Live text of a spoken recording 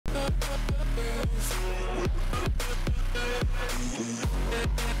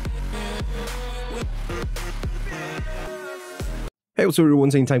Hey, what's up everyone,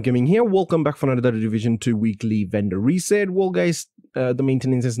 Same Time Gaming here. Welcome back for another Division 2 weekly vendor reset. Well guys, the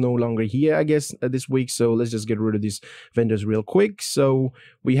maintenance is no longer here, I guess, this week, so let's just get rid of these vendors real quick. So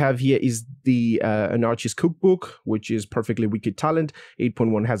we have here is the Anarchist Cookbook, which is perfectly wicked talent,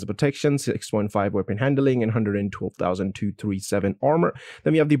 8.1 hazard protection, 6.5 weapon handling, and 112,237 armor.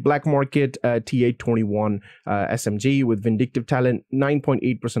 Then we have the Black Market TU12.3 SMG with vindictive talent,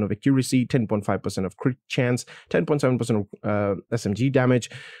 9.8% of accuracy, 10.5% of crit chance, 10.7% of SMG damage,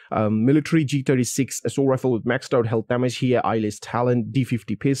 military G36 assault rifle with maxed out health damage here, Yaahl's talent,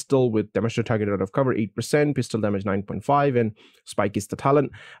 D50 pistol with damage to target out of cover 8%, pistol damage 9.5, and Spike is the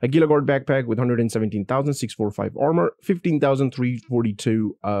talent. A Gilagard backpack with 117,645 armor,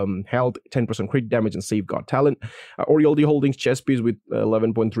 15,342 health, 10% crit damage, and safeguard talent. Orioldi Holdings chest piece with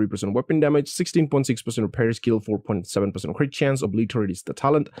 11.3% weapon damage, 16.6% repair skill, 4.7% crit chance. Obliterate is the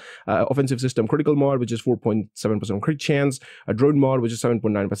talent. Offensive system critical mod, which is 4.7% crit chance. A drone mod, which is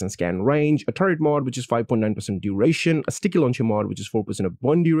 7.9% scan range. A turret mod, which is 5.9% duration. A sticky launcher mod, which is 4% of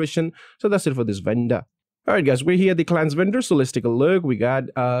burn duration. So that's it for this vendor. Alright guys, we're here at the clans vendor, so let's take a look. We got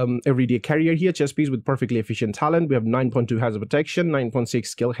everyday carrier here, chest piece with perfectly efficient talent. We have 9.2 hazard protection, 9.6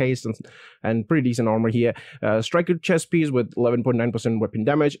 skill haste, and pretty decent armor here. Striker chest piece with 11.9% weapon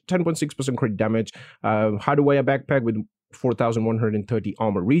damage, 10.6% crit damage. Hardwire backpack with 4,130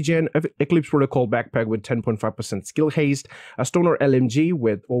 armor regen, Eclipse Protocol backpack with 10.5% skill haste, a Stoner LMG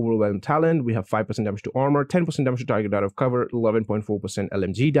with overwhelmed talent. We have 5% damage to armor, 10% damage to target out of cover, 11.4%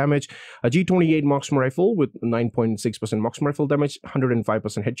 LMG damage, a G28 marksman rifle with 9.6% marksman rifle damage, 105%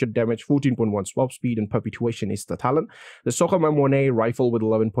 headshot damage, 14.1 swap speed, and perpetuation is the talent. The Soham M1A rifle with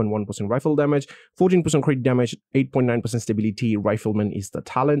 11.1% rifle damage, 14% crit damage, 8.9% stability, rifleman is the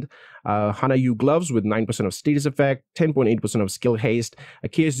talent. Hana U gloves with 9% of status effect, 10.8% of skill haste, a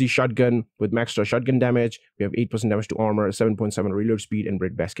KSG shotgun with maxed out shotgun damage. We have 8% damage to armor, 7.7 reload speed, and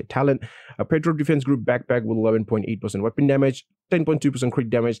breadbasket talent. A Petro Defense Group backpack with 11.8% weapon damage, 10.2%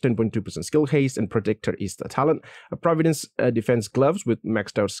 crit damage, 10.2% skill haste, and protector is the talent. A Providence defense gloves with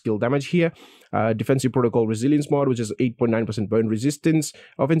maxed out skill damage here. Defensive protocol resilience mod, which is 8.9% burn resistance.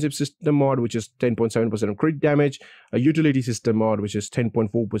 Offensive system mod, which is 10.7% of crit damage. A utility system mod, which is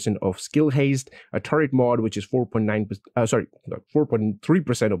 10.4% of skill haste. A turret mod, which is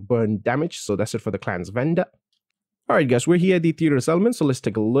 4.3% of burn damage. So that's it for the clans vendor. Alright guys, we're here at the theater settlement, so let's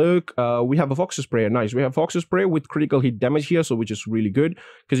take a look. We have a Foxer Sprayer, nice. We have Foxer Sprayer with critical hit damage here, so which is really good,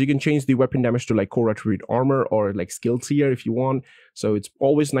 because you can change the weapon damage to like core attribute armor or like skill tier if you want. So it's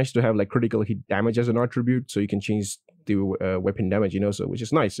always nice to have like critical hit damage as an attribute, so you can change the weapon damage, so which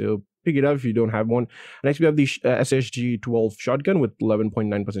is nice. So pick it up if you don't have one. Next we have the SSG-12 shotgun with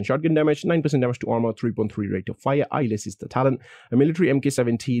 11.9% shotgun damage, 9% damage to armor, 3.3 rate of fire. Yaahl is the talent. A military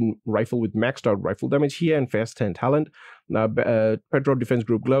MK17 rifle with maxed out rifle damage here and fast 10 talent. Petro Defense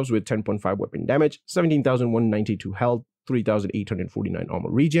Group gloves with 10.5 weapon damage, 17,192 health, 3,849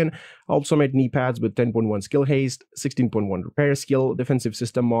 armor regen. Ultimate knee pads with 10.1 skill haste, 16.1 repair skill. Defensive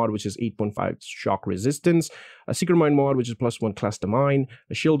system mod, which is 8.5 shock resistance. A secret mine mod, which is +1 cluster mine.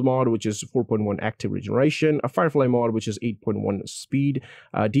 A shield mod, which is 4.1 active regeneration. A firefly mod, which is 8.1 speed.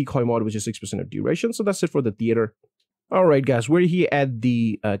 A decoy mod, which is 6% of duration. So that's it for the theater. Alright guys, we're here at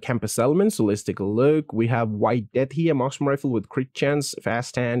the campus settlement, so let's take a look. We have White Death here, marksman rifle with crit chance,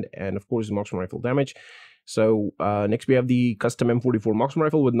 fast hand, and of course marksman rifle damage. So next we have the custom M44 marksman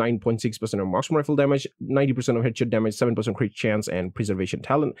rifle with 9.6% of marksman rifle damage, 90% of headshot damage, 7% crit chance, and preservation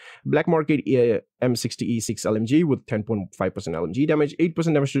talent. Black Market M60E6 LMG with 10.5% LMG damage,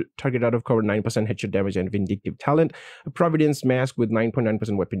 8% damage to target out of cover, 9% headshot damage, and vindictive talent. A Providence mask with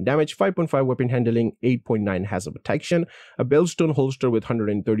 9.9% weapon damage, 5.5 weapon handling, 8.9 hazard protection. A Bellstone holster with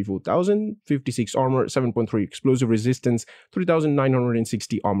 134,056 armor, 7.3 explosive resistance,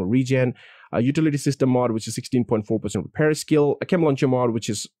 3,960 armor regen. A utility system mod, which is 16.4% repair skill. A chem launcher mod, which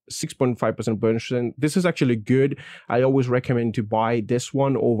is 6.5% burn strength. This is actually good. I always recommend to buy this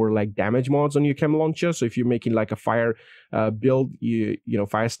one over like damage mods on your chem launcher. So if you're making like a fire build,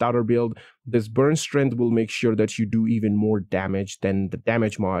 fire starter build, this burn strength will make sure that you do even more damage than the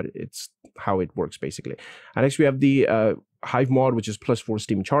damage mod. It's how it works basically. And next we have the Hive mod, which is +4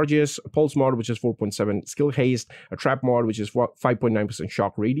 steam charges, a Pulse mod, which is 4.7 skill haste, a Trap mod, which is 5.9%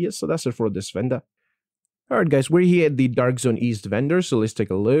 shock radius. So that's it for this vendor. Alright guys, we're here at the Dark Zone East vendor, so let's take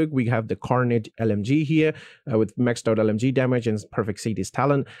a look. We have the Carnage LMG here with maxed out LMG damage and perfect Sadist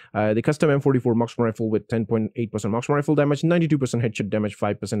talent. The custom M44 marksman rifle with 10.8% marksman rifle damage, 92% headshot damage,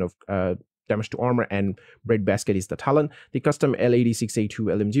 5% of damage to armor, and Breadbasket is the talent. The custom L86A2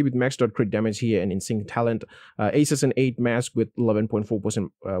 LMG with maxed out crit damage here and in sync talent. Assassin 8 mask with 11.4%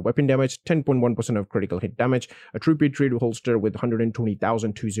 weapon damage, 10.1% of critical hit damage. A Troopy Trade holster with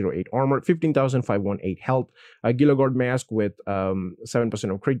 120,208 armor, 15,518 health. A Gilogard mask with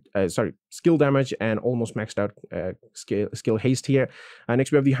 7% of skill damage and almost maxed out skill haste here.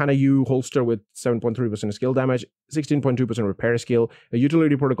 Next we have the Hanayu holster with 7.3% skill damage, 16.2% repair skill. A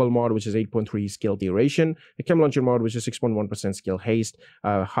Utility Protocol mod which is 8.3 skill duration. A Chem Launcher mod which is 6.1% skill haste.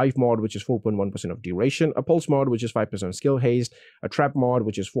 A Hive mod which is 4.1% of duration. A Pulse mod which is 5% skill haste. A Trap mod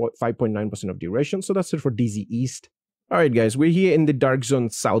which is 5.9% of duration. So that's it for DZ East. Alright guys, we're here in the Dark Zone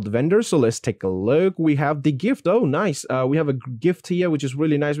South vendor, so let's take a look. We have the gift. Oh, nice. We have a gift here, which is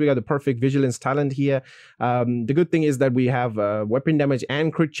really nice. We got the perfect vigilance talent here. The good thing is that we have weapon damage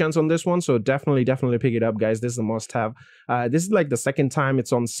and crit chance on this one, so definitely pick it up, guys. This is a must-have. This is like the second time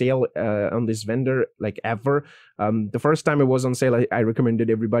it's on sale on this vendor, like ever. The first time it was on sale, I recommended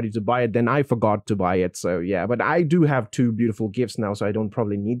everybody to buy it, then I forgot to buy it, so yeah. But I do have two beautiful gifts now, so I don't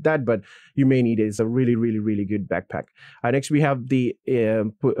probably need that, but you may need it. It's a really good backpack. Next, we have the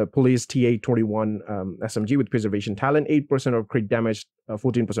Police TA21 SMG with Preservation Talent, 8% of crit damage,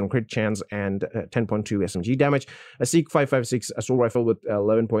 14% of crit chance, and 10.2 SMG damage. A Seek 556 Assault Rifle with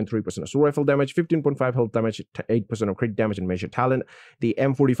 11.3% Assault Rifle damage, 15.5 health damage, 8% of crit damage and measured talent. The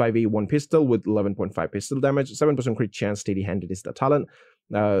M45A1 pistol with 11.5 pistol damage, 7% crit chance, steady-handed is the talent.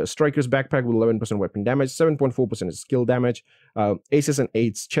 Striker's Backpack with 11% weapon damage, 7.4% skill damage. Aces and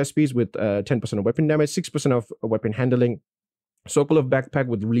 8s chest piece with 10% of weapon damage, 6% of weapon handling. Sokolov Backpack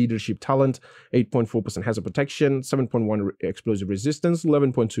with Leadership Talent, 8.4% hazard protection, 7.1 explosive resistance,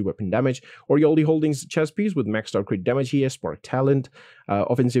 11.2 weapon damage. Orioldi Holdings chest piece with maxed out crit damage here, Spark Talent.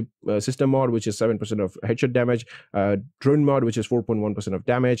 Offensive System mod, which is 7% of headshot damage. Drone mod, which is 4.1% of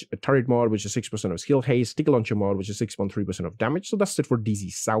damage. A Turret mod, which is 6% of skill haste. Stick Launcher mod, which is 6.3% of damage. So that's it for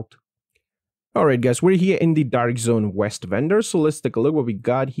DZ South. Alright guys, we're here in the Dark Zone West vendor, so let's take a look. What we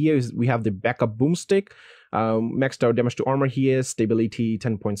got here is we have the backup boomstick. Maxed out damage to armor here, stability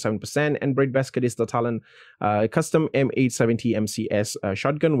 10.7%, and Breadbasket is the talent. Custom M870 MCS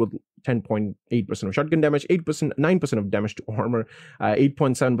shotgun with 10.8% of shotgun damage, 9% of damage to armor,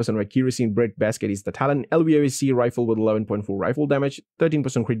 8.7% of accuracy. In Breadbasket is the talent. LVAC rifle with 11.4 rifle damage,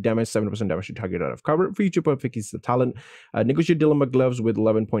 13% crit damage, 7% damage to target out of cover. Future Perfect is the talent. Negotiate Dilemma gloves with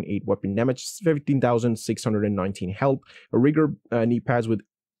 11.8 weapon damage, 15,619 health. A Rigor knee pads with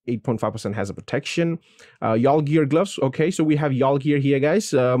 8.5% hazard protection. Yaahl gear gloves. Okay, so we have Yaahl gear here,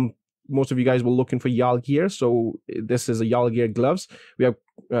 guys. Most of you guys were looking for Yaahl gear, so this is a Yaahl gear gloves. We have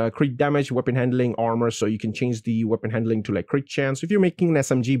crit damage, weapon handling, armor, so you can change the weapon handling to like crit chance. If you're making an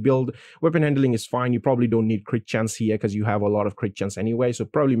SMG build, weapon handling is fine. You probably don't need crit chance here because you have a lot of crit chance anyway, so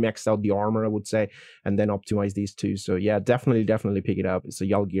probably max out the armor, I would say, and then optimize these two. So yeah, definitely pick it up. It's a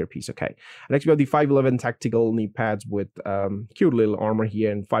Yaahl gear piece. Okay, next we have the 511 tactical knee pads with cute little armor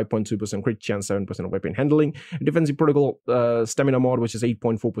here and 5.2% crit chance, 7% of weapon handling. Defensive Protocol stamina mod, which is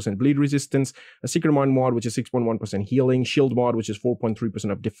 8.4% bleed resistance. A Secret Mind mod, which is 6.1% healing. Shield mod, which is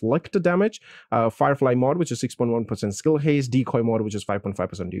 4.3% of deflect damage. Firefly mod, which is 6.1% skill haste. Decoy mod, which is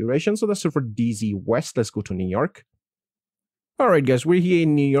 5.5% duration. So that's it for DZ West. Let's go to New York. Alright guys, we're here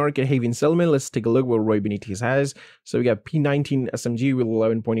in New York at Haven Settlement. Let's take a look what Roy Benitez has. So we got P19 SMG with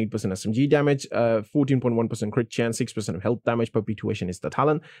 11.8% SMG damage, 14.1% crit chance, 6% of health damage. Perpetuation is the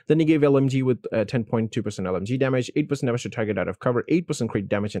talent. Then he gave LMG with 10.2% LMG damage, 8% damage to target out of cover, 8% crit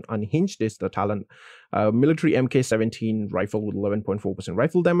damage, and Unhinged is the talent. Military MK17 rifle with 11.4%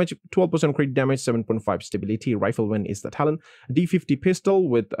 rifle damage, 12% crit damage, 7.5 stability. Rifleman is the talent. D50 pistol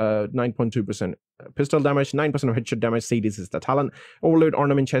with 9.2% pistol damage, 9% of headshot damage. Sadis is the talent. Overload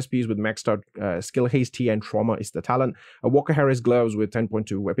ornament chest piece with maxed out skill haste T and trauma is the talent. Walker Harris gloves with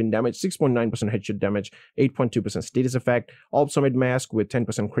 10.2 weapon damage, 6.9% headshot damage, 8.2% status effect. Alp Summit mask with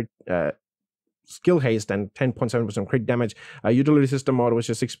 10% crit skill haste and 10.7% crit damage. Utility System mod, which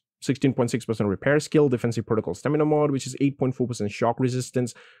is 16.6% repair skill. Defensive Protocol stamina mod, which is 8.4% shock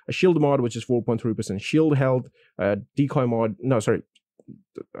resistance. A shield mod, which is 4.3% shield health. Decoy mod, no, sorry,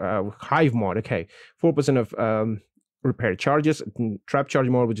 Hive mod, okay, 4% of repair charges. Trap charge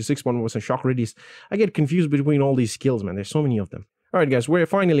mod, which is 6.1% shock radius. I get confused between all these skills, man. There's so many of them. All right, guys, we're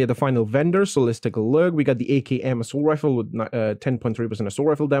finally at the final vendor, so let's take a look. We got the AKM assault rifle with 10.3% assault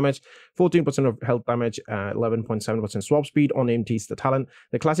rifle damage, 14% of health damage, 11.7% swap speed. On AMT's the talent.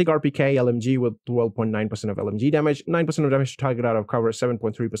 The classic RPK LMG with 12.9% of LMG damage, 9% of damage to target out of cover,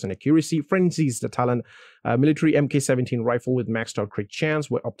 7.3% accuracy. Frenzy's the talent. Military MK17 rifle with maxed out crit chance,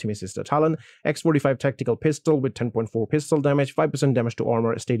 where Optimus is the talent. X45 tactical pistol with 10.4 pistol damage, 5% damage to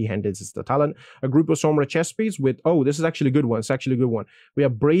armor. Steady handed is the talent. A group of Sombra chest piece with, oh, this is actually a good one. It's actually a good one. We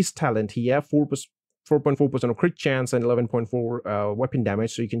have Brace talent here, 4.4% of crit chance and 11.4 weapon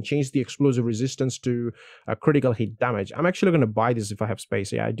damage, so you can change the explosive resistance to critical hit damage. I'm actually going to buy this if I have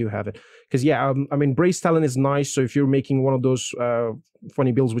space. Yeah, I do have it. Because, yeah, I mean, Brace talent is nice, so if you're making one of those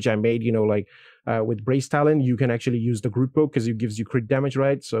funny builds which I made, you know, like with Brace talent, you can actually use the Grupo because it gives you crit damage,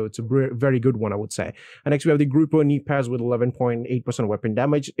 right? So it's a very good one, I would say. And next we have the Grupo knee pads with 11.8% weapon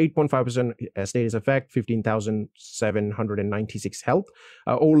damage, 8.5% status effect, 15,796 health.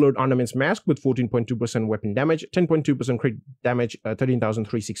 Overload ornaments mask with 14.2% weapon damage, 10.2% crit damage,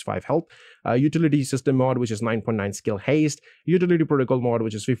 13,365 health. Utility system mod, which is 9.9 skill haste. Utility protocol mod,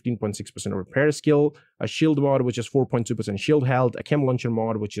 which is 15.6% repair skill. A shield mod, which is 4.2% shield health. A chem launcher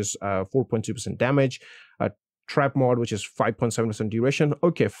mod, which is 4.2% damage. A trap mod, which is 5.7% duration.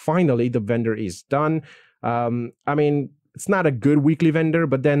 Okay, finally the vendor is done. I mean, it's not a good weekly vendor,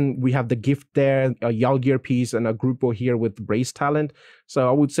 but then we have the gift there, a Yaahl gear piece, and a Grupo here with Brace talent. So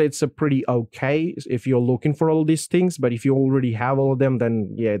I would say it's a pretty okay if you're looking for all these things, but if you already have all of them,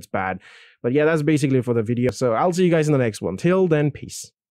 then yeah, it's bad. But yeah, that's basically for the video. So I'll see you guys in the next one. Till then, peace.